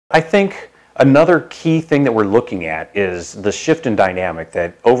I think another key thing that we're looking at is the shift in dynamic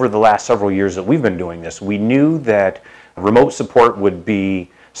that over the last several years that we've been doing this, we knew that remote support would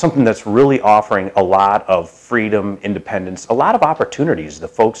be something that's really offering a lot of freedom, independence, a lot of opportunities the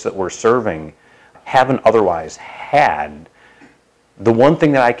folks that we're serving haven't otherwise had. The one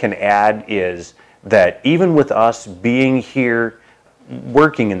thing that I can add is that even with us being here,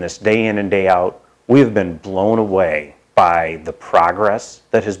 working in this day in and day out, we have been blown away by the progress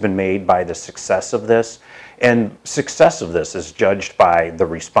that has been made, by the success of this. And success of this is judged by the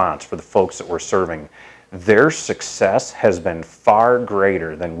response for the folks that we're serving. Their success has been far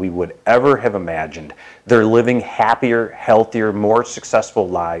greater than we would ever have imagined. They're living happier, healthier, more successful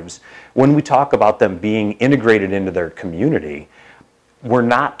lives. When we talk about them being integrated into their community, we're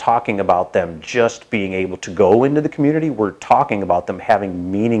not talking about them just being able to go into the community. We're talking about them having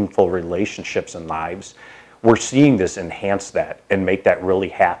meaningful relationships and lives. We're seeing this enhance that and make that really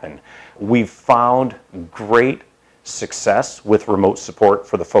happen. We've found great success with remote support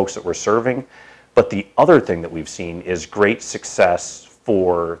for the folks that we're serving, but the other thing that we've seen is great success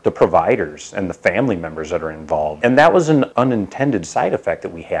for the providers and the family members that are involved. And that was an unintended side effect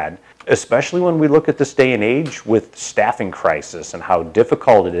that we had, especially when we look at this day and age with staffing crisis and how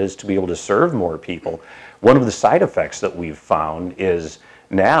difficult it is to be able to serve more people. One of the side effects that we've found is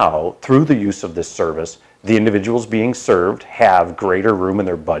now, through the use of this service, the individuals being served have greater room in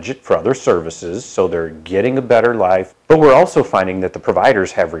their budget for other services, so they're getting a better life. But we're also finding that the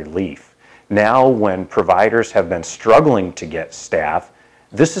providers have relief. Now, when providers have been struggling to get staff,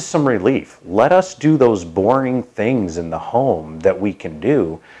 this is some relief. Let us do those boring things in the home that we can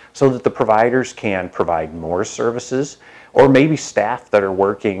do so that the providers can provide more services, or maybe staff that are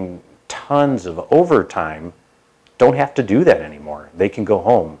working tons of overtime don't have to do that anymore. They can go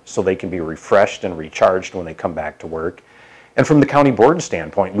home so they can be refreshed and recharged when they come back to work. And from the county board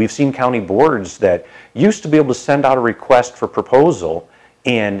standpoint, we've seen county boards that used to be able to send out a request for proposal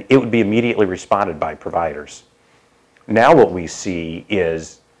and it would be immediately responded by providers. Now what we see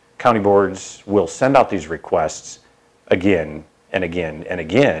is county boards will send out these requests again and again and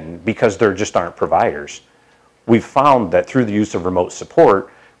again because there just aren't providers. We've found that through the use of remote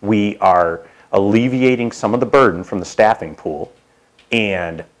support, we are alleviating some of the burden from the staffing pool,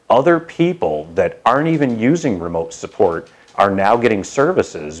 and other people that aren't even using remote support are now getting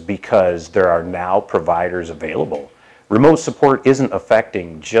services because there are now providers available. Remote support isn't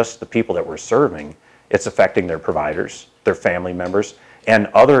affecting just the people that we're serving, it's affecting their providers, their family members, and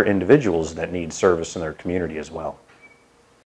other individuals that need service in their community as well.